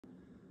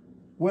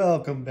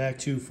Welcome back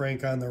to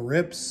Frank on the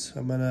Rips.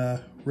 I'm going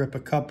to rip a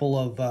couple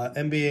of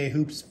NBA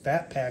Hoops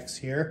Fat Packs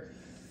here.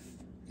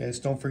 Guys,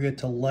 don't forget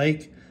to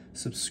like,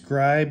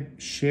 subscribe,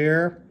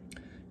 share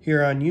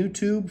here on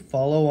YouTube,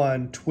 follow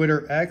on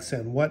Twitter, X,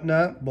 and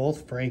whatnot,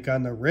 both Frank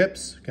on the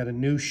Rips. Got a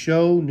new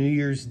show, New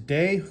Year's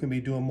Day. We're going to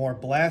be doing more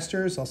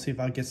blasters. I'll see if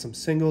I'll get some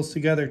singles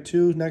together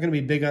too. Not going to be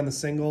big on the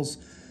singles.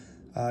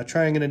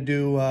 Going to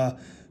do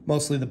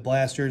mostly the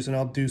blasters, and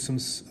I'll do some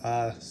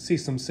see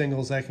some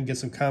singles I can get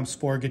some comps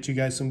for, get you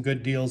guys some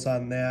good deals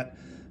on that.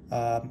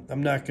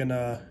 I'm not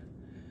gonna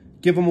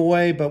give them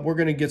away, but we're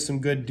gonna get some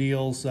good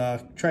deals.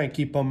 Try and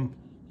keep them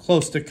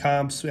close to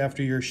comps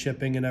after your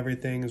shipping and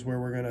everything is where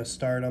we're gonna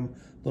start them,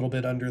 a little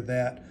bit under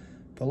that.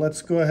 But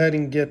let's go ahead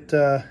and get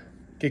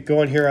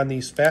going here on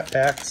these fat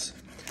packs.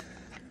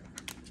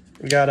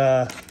 We got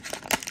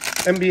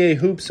NBA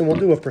hoops, and we'll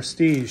do a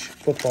prestige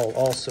football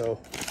also.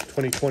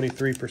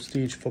 2023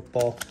 prestige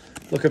football.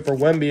 Looking for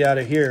Wemby out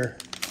of here.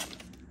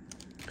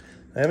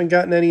 I haven't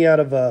gotten any out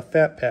of a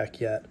fat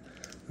pack yet.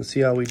 Let's see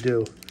how we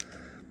do.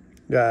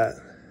 Got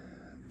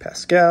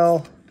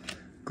Pascal,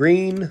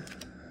 Green,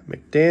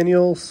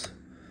 McDaniels,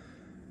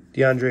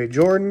 DeAndre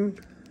Jordan,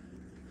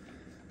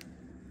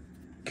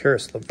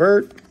 Karis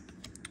LeVert,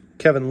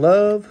 Kevin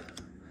Love,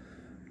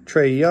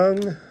 Trae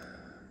Young,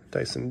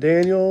 Dyson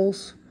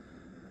Daniels,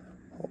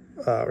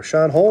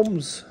 Rashawn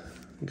Holmes.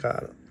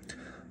 Got it.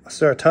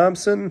 Sarah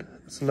Thompson,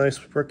 that's a nice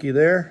rookie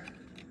there.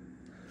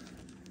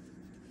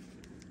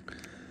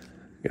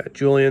 Got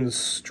Julian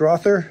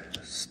Strother,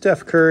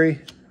 Steph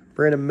Curry,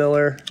 Brandon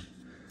Miller.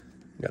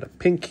 Got a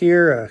pink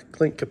here,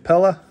 Clint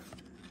Capella.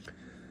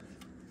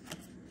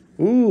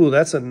 Ooh,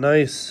 that's a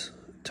nice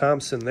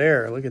Thompson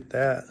there. Look at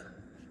that.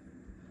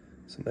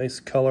 It's a nice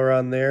color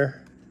on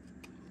there.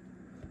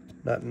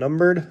 Not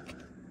numbered.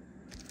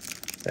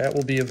 That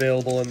will be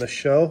available in the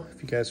show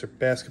if you guys are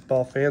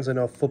basketball fans. I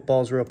know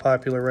football is real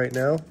popular right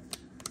now.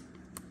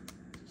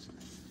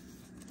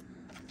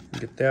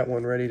 Get that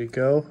one ready to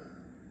go.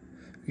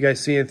 If you guys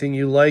see anything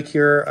you like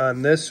here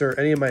on this or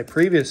any of my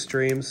previous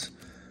streams,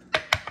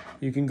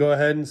 you can go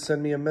ahead and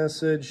send me a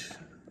message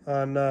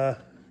on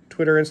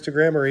Twitter,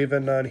 Instagram, or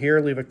even on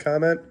here. Leave a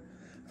comment.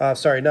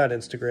 Sorry, not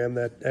Instagram.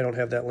 That I don't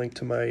have that link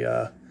to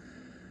my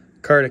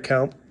card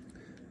account.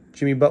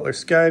 Jimmy Butler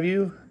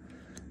Skyview.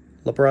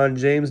 LeBron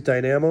James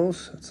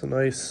Dynamos. That's a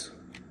nice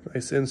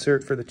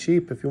insert for the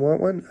cheap if you want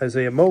one.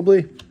 Isaiah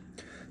Mobley.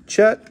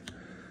 Chet.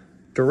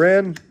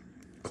 Duran.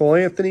 Cole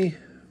Anthony.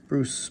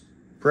 Bruce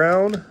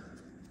Brown.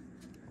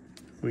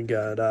 We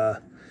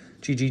got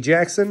G.G.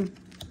 Jackson.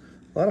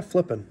 A lot of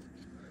flipping.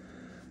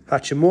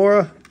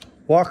 Hachimura.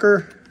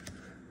 Walker.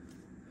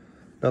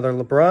 Another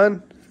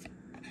LeBron.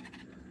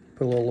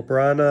 Put a little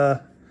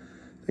LeBron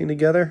thing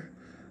together.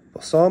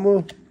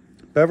 Balsamu.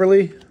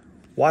 Beverly.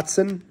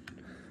 Watson.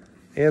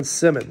 And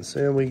Simmons.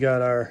 And we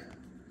got our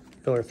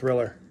filler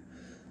thriller.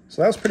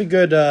 So that was pretty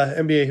good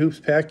NBA Hoops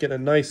pack. Getting a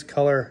nice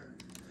color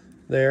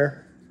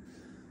there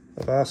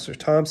of Oscar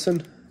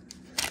Thompson.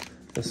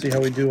 Let's see how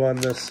we do on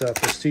this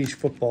prestige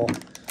football.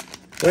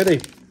 The way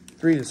they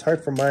read, it's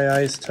hard for my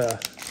eyes to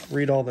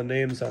read all the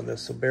names on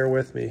this, so bear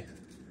with me.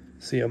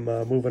 See them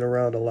moving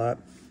around a lot.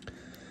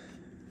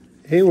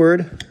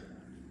 Hayward,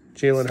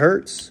 Jalen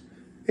Hurts,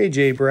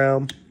 A.J.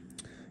 Brown,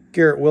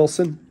 Garrett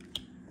Wilson,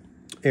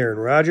 Aaron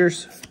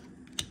Rodgers,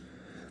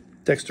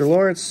 Dexter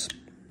Lawrence,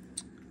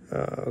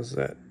 was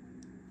that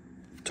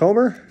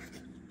Tomer?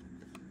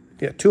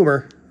 Yeah,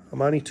 Toomer,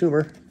 Amani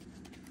Toomer.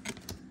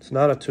 It's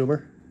not a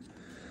tumor.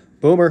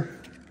 Boomer,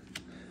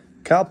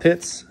 Kyle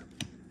Pitts,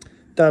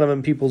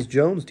 Donovan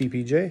Peoples-Jones,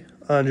 DPJ,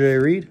 Andre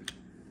Reed,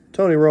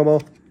 Tony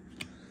Romo,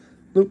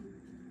 Luke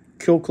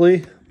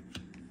Kuechly,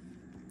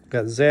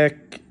 got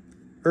Zach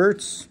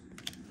Ertz,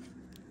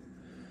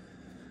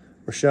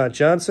 Rashad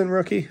Johnson,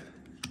 rookie,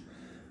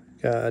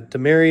 got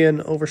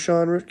Demarion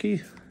Overshawn,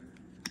 rookie,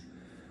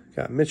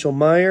 got Mitchell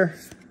Meyer,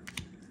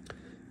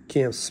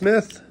 Cam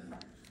Smith,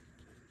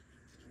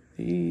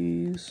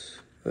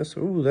 that's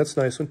a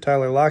nice one,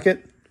 Tyler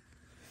Lockett,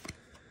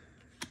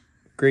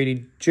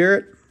 Grady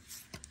Jarrett.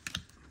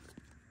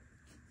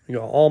 You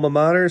got Alma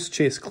Maters,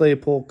 Chase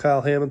Claypool,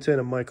 Kyle Hamilton,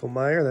 and Michael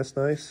Meyer. That's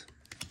nice.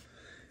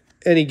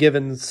 Any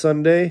Given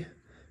Sunday,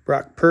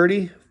 Brock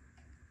Purdy,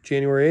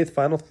 January 8th,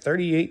 final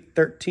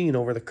 38-13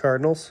 over the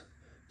Cardinals.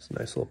 It's a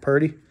nice little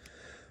Purdy.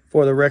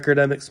 For the record,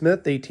 Emmitt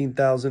Smith,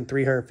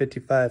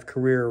 18,355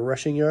 career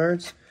rushing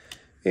yards.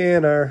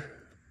 And our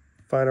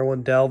final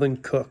one,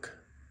 Dalvin Cook,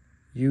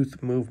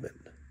 Youth Movement.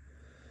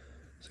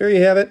 So there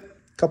you have it.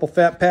 A couple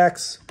fat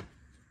packs.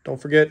 Don't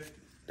forget,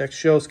 next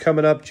show's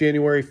coming up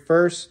January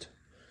 1st.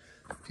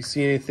 If you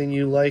see anything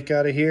you like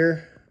out of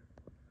here,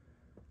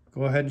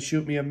 go ahead and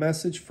shoot me a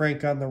message.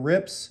 Frank on the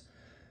Rips.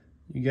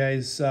 You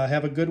guys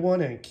have a good one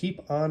and keep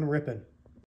on ripping.